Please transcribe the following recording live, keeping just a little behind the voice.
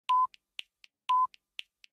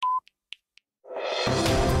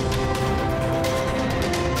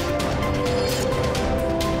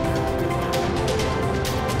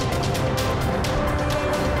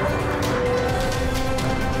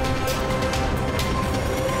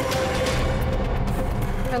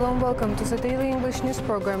Hello and welcome to the daily English news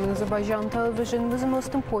program on Azərbaycan Television with the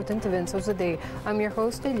most important events of the day. I'm your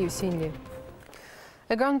host, İlham.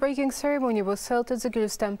 A groundbreaking ceremony was held at the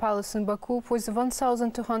Gülistan Palace in Baku for the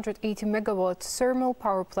 1,280 megawatt thermal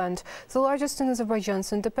power plant, the largest in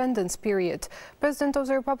Azerbaijan's independence period. President of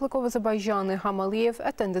the Republic of Azerbaijan, İlham,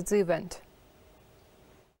 attended the event.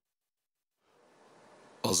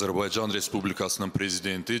 Azərbaycan Respublikasının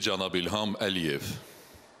prezidenti cənab İlham Əliyev.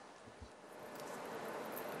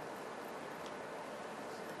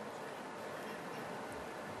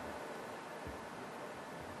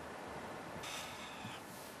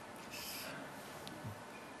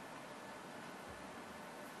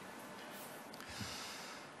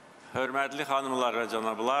 Hörmətli xanımlar və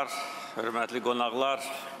cənablar, hörmətli qonaqlar.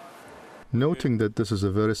 Noting that this is a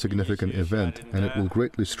very significant event and it will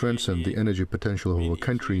greatly strengthen the energy potential of our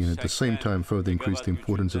country and at the same time further increase the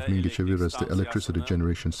importance of Mingəçevir as the electricity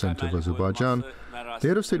generation center of Azerbaijan, the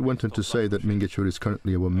head of state went on to say that Mingəçevir is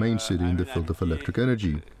currently our main city in the field of electric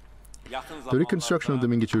energy. The reconstruction of the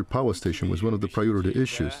Mingəçevir power station was one of the priority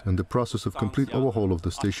issues, and the process of complete overhaul of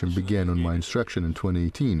the station began on my instruction in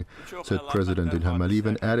 2018, said President İlham Əliyev,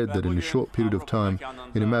 and added that in a short period of time,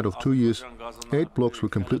 in a matter of 2 years, 8 blocks were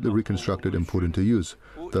completely reconstructed and put into use.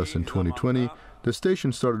 Thus, in 2020, the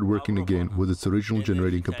station started working again with its original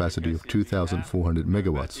generating capacity of 2,400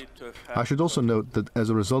 megawatts. I should also note that as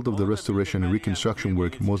a result of the restoration and reconstruction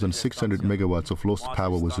work, more than 600 megawatts of lost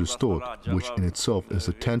power was restored, which in itself is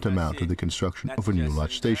a tantamount to the construction of a new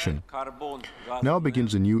large station. Now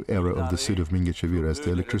begins a new era of the city of Mingəçevir as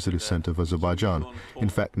the electricity center of Azerbaijan. In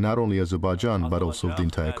fact, not only Azerbaijan, but also the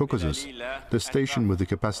entire Caucasus. The station, with a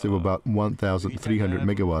capacity of about 1,300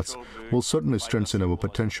 megawatts, will certainly strengthen our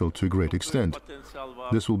potential to a great extent.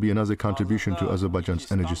 This will be another contribution to Azerbaijan's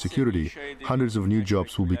energy security. Hundreds of new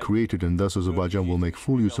jobs will be created, and thus Azerbaijan will make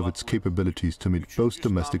full use of its capabilities to meet both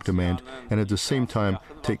domestic demand and at the same time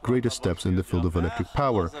take greater steps in the field of electric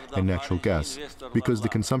power and natural gas, because the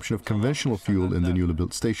consumption of conventional fuel in the newly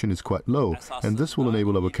built station is quite low, and this will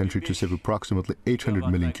enable our country to save approximately 800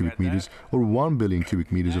 million cubic meters or 1 billion cubic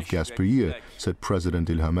meters of gas per year, said President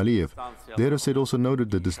İlham Əliyev. The head of state also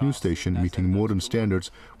noted that this new station, meeting modern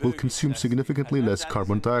standards, will consume significantly less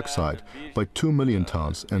carbon dioxide, by 2 million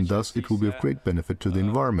tons, and thus it will be of great benefit to the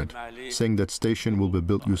environment. Saying that station will be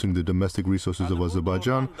built using the domestic resources of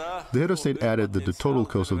Azerbaijan, the head of state added that the total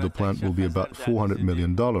cost of the plant will be about $400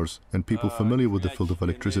 million, and people familiar with the field of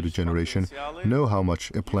electricity generation know how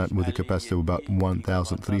much a plant with a capacity of about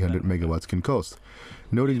 1,300 megawatts can cost.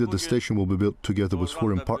 Noting that the station will be built together with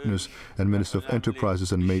foreign partners, and Minister of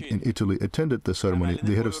Enterprises and Made in Italy attended the ceremony,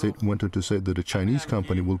 the head of state went on to say that a Chinese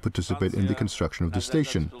company will participate in the construction of the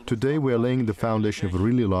station. Today we are laying the foundation of a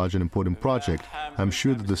really large and important project. I'm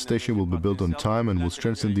sure that the station will be built on time and will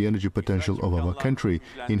strengthen the energy potential of our country,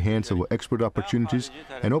 enhance our export opportunities,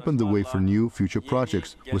 and open the way for new future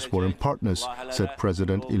projects with foreign partners, said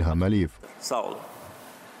President İlham Əliyev.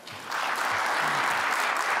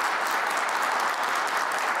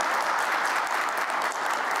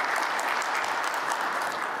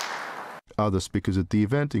 Other speakers at the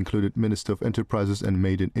event included Minister of Enterprises and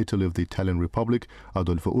Made in Italy of the Italian Republic,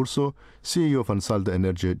 Adolfo Urso, CEO of Ansaldo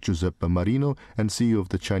Energia, Giuseppe Marino, and CEO of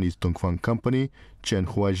the Chinese Dongfang Company, Chen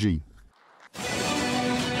Huaji.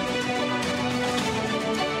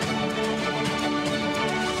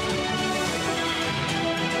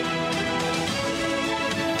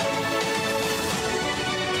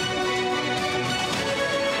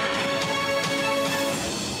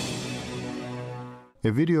 A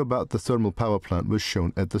video about the thermal power plant was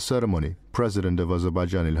shown at the ceremony. President of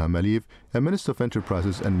Azerbaijan İlham Əliyev and Minister of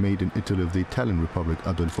Enterprises and Made in Italy of the Italian Republic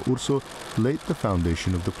Adolfo Urso laid the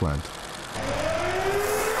foundation of the plant.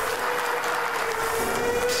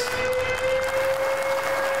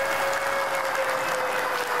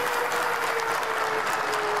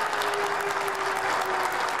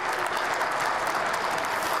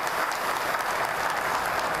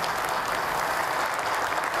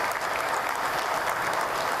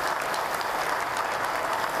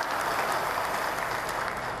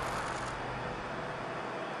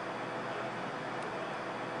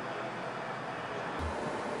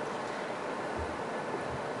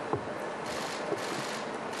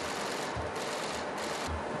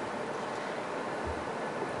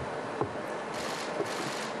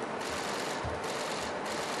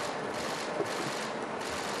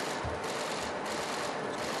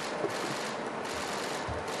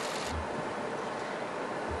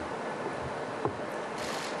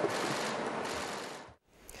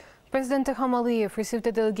 President Ilham received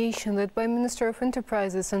a delegation led by Minister of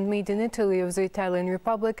Enterprises and Made in Italy of the Italian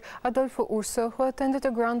Republic, Adolfo Urso, who attended a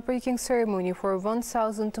groundbreaking ceremony for a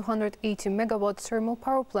 1,280 megawatt thermal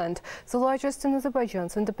power plant, the largest in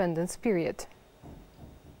Azerbaijan's independence period.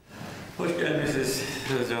 Hoş gelmişsiniz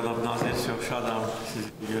Cənab Nazir, çox şadam sizi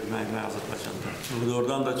görməklə Azərbaycanda.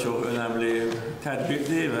 Doğrudan da çox önəmli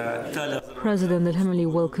tədbirdir və İtaliya. President Ilham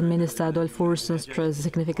welcomed Minister Adolfo Urso and stressed the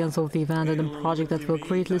significance of the event and the project that will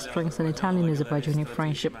greatly strengthen Italian-Azerbaijani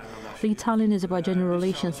friendship. The Italian-Azerbaijani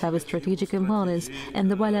relations have a strategic importance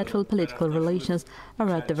and the bilateral political relations are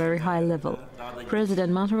at a very high level.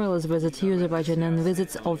 President Mattarell's visit to Azerbaijan and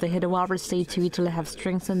visits of the head of our state to Italy have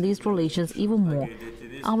strengthened these relations even more.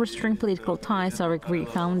 Our strong political ties are a great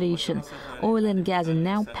foundation. Oil and gas and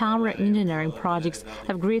now power engineering projects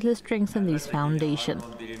have greatly strengthened this foundation.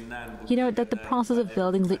 You know that the process of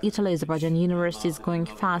building the Italy-Azerbaijan university is going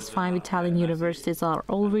fast. 5 Italian universities are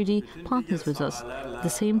already partners with us. At the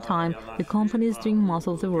same time, the company is doing most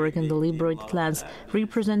of the work and the liberated lands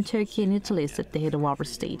represent Turkey and Italy, said the head of our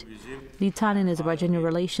state. The Italian-Azerbaijani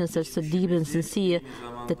relations are so deep and sincere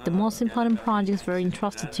that the most important projects were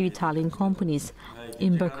entrusted to Italian companies.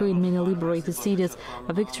 In Baku, in many liberated cities,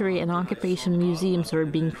 victory and occupation museums are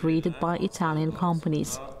being created by Italian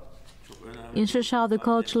companies. In Shashar, the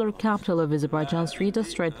cultural capital of Azerbaijan, 3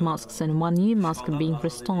 straight mosques and 1 new mosque being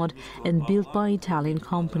restored and built by Italian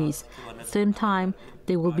companies. At the same time,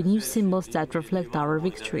 there will be new symbols that reflect our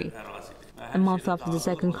victory. A month after the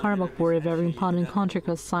Second Karabakh War, a very important contract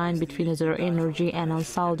was signed between Azer Energy and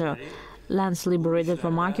Ansaldo. Lands liberated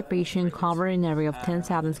from occupation cover an area of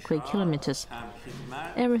 10,000 square kilometers.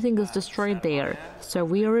 Everything is destroyed there, so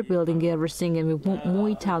we are rebuilding everything and we want more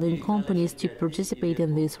Italian companies to participate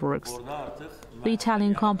in these works. The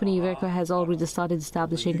Italian company Iveco has already started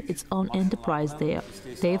establishing its own enterprise there.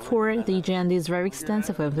 Therefore, the agenda is very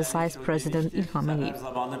extensive, emphasized President Ilham Aliyev.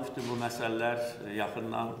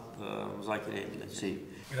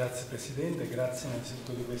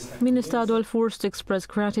 Minister Adolfo Urso expressed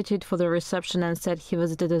gratitude for the reception and said he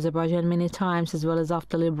visited Azerbaijan many times as well as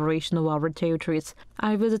after liberation of our territories.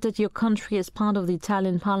 I visited your country as part of the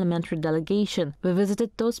Italian parliamentary delegation. We visited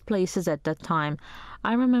those places at that time.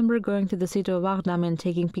 I remember going to the city of Aghdam and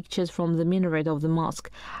taking pictures from the minaret of the mosque.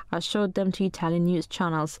 I showed them to Italian news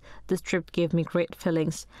channels. This trip gave me great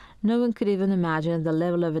feelings. No one could even imagine the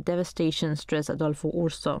level of devastation, stressed Adolfo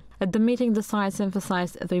Urso. At the meeting, the sides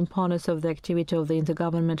emphasized the importance of the activity of the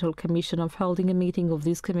Intergovernmental Commission of holding a meeting of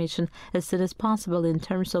this commission as soon as possible in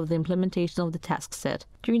terms of the implementation of the task set.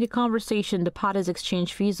 During the conversation, the parties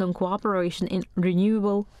exchanged views on cooperation in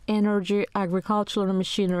renewable energy, agricultural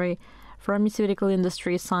machinery, pharmaceutical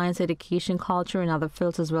industry, science, education, culture, and other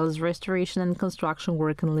fields, as well as restoration and construction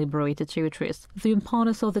work in liberated territories. The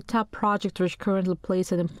importance of the TAP project, which currently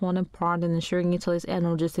plays an important part in ensuring Italy's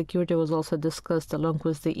energy security, was also discussed, along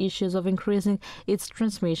with the issues of increasing its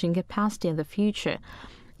transmission capacity in the future.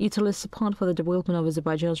 Italy's support for the development of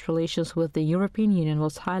Azerbaijan's relations with the European Union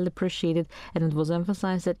was highly appreciated, and it was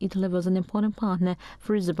emphasized that Italy was an important partner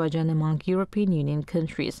for Azerbaijan among European Union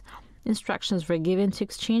countries. Instructions were given to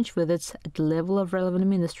exchange visits at the level of relevant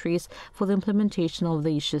ministries for the implementation of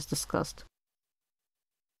the issues discussed.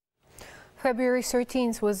 February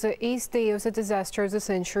 13th was the 8th day of the disaster of the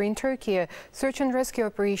century in Turkey. Search and rescue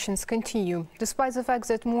operations continue. Despite the fact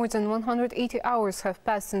that more than 180 hours have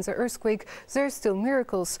passed since the earthquake, there are still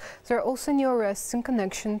miracles. There are also new arrests in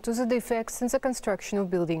connection to the defects in the construction of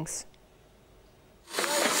buildings.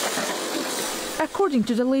 According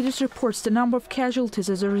to the latest reports, the number of casualties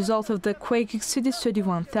as a result of the quake exceeded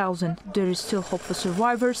 31,000. There is still hope for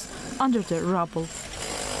survivors under the rubble.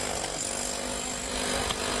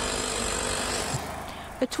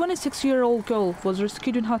 A 26-year-old girl was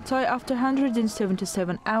rescued in Hatay after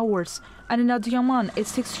 177 hours. And in Adıyaman, a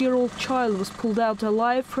 6-year-old child was pulled out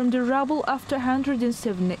alive from the rubble after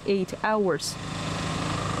 178 hours.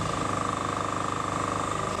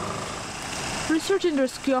 Research and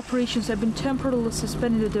rescue operations have been temporarily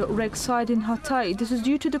suspended at the wreck site in Hatay. This is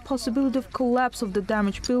due to the possibility of collapse of the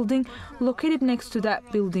damaged building located next to that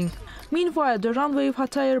building. Meanwhile, the runway of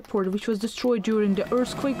Hatay Airport, which was destroyed during the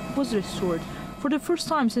earthquake, was restored. For the first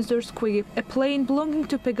time since the earthquake, a plane belonging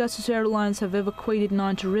to Pegasus Airlines have evacuated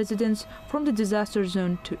 90 residents from the disaster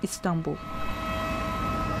zone to Istanbul.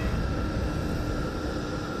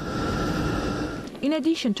 In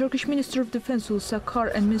addition, Turkish Minister of Defense Hulusi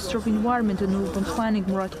Akar and Minister of Environment and Urban Planning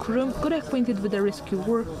Murat Kurum got acquainted with the rescue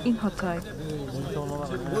work in Hatay.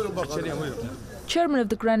 Chairman of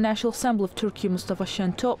the Grand National Assembly of Turkey, Mustafa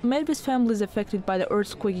Şentop, met with families affected by the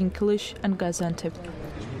earthquake in Kilish and Gaziantep.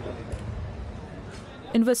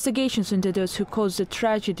 Investigations into those who caused the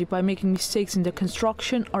tragedy by making mistakes in the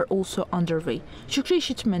construction are also underway. Şükrü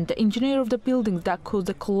İşitmən, the engineer of the building that caused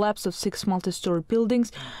the collapse of 6 multi-story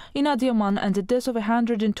buildings in Adıyaman and the death of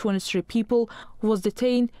 123 people, was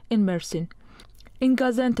detained in Mersin. In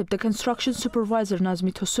Gaziantep, the construction supervisor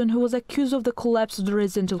Nazmi Tosun, who was accused of the collapse of the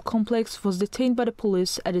residential complex, was detained by the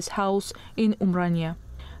police at his house in Umraniye.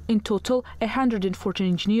 In total, 114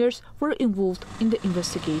 engineers were involved in the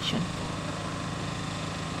investigation.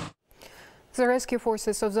 The rescue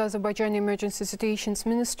forces of the Azerbaijan Emergency Situations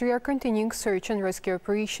Ministry are continuing search and rescue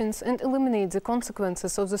operations and eliminate the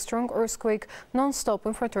consequences of the strong earthquake non-stop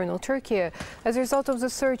in fraternal Turkey. As a result of the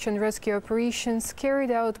search and rescue operations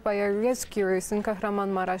carried out by our rescuers in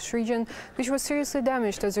Kahramanmaraş region, which was seriously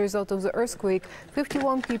damaged as a result of the earthquake,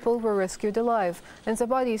 51 people were rescued alive, and the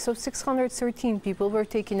bodies of 613 people were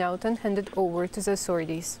taken out and handed over to the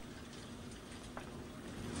authorities.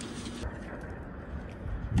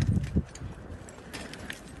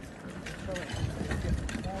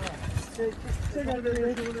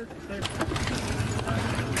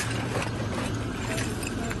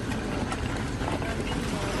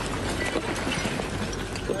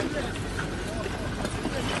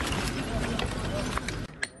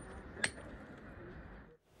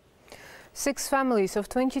 Six families of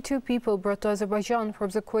 22 people brought to Azerbaijan from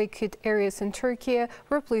the quake-hit areas in Turkey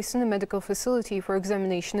were placed in a medical facility for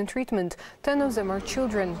examination and treatment. 10 of them are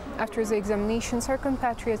children. After the examinations, our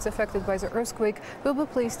compatriots affected by the earthquake will be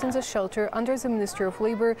placed in the shelter under the Ministry of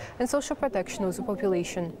Labor and Social Protection of the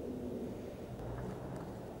Population.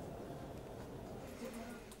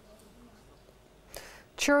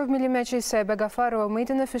 Chair of Milli Meclis Sayba Gafarova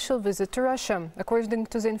made an official visit to Russia. According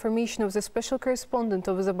to the information of the special correspondent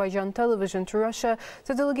of Azerbaycan Television to Russia,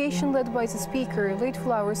 the delegation led by the speaker laid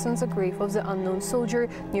flowers on the grave of the unknown soldier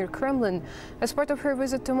near Kremlin. As part of her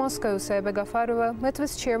visit to Moscow, Sayba Gafarova met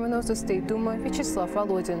with Chairman of the State Duma, Vyacheslav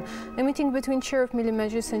Volodin. A meeting between Chair of Milli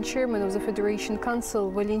Meclis and Chairman of the Federation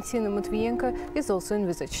Council, Valentina Matvienko, is also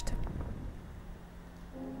envisaged.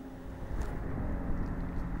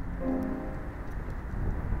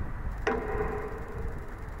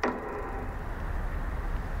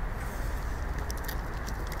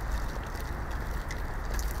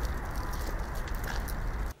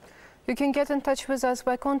 You can get in touch with us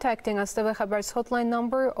by contacting AzTV Haber's hotline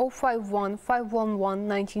number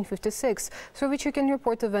 051-511-1956, through which you can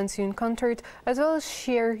report events you encountered, as well as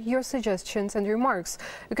share your suggestions and remarks.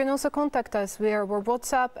 You can also contact us via our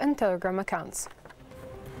WhatsApp and Telegram accounts.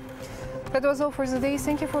 That was all for today.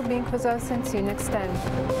 Thank you for being with us and see you next time.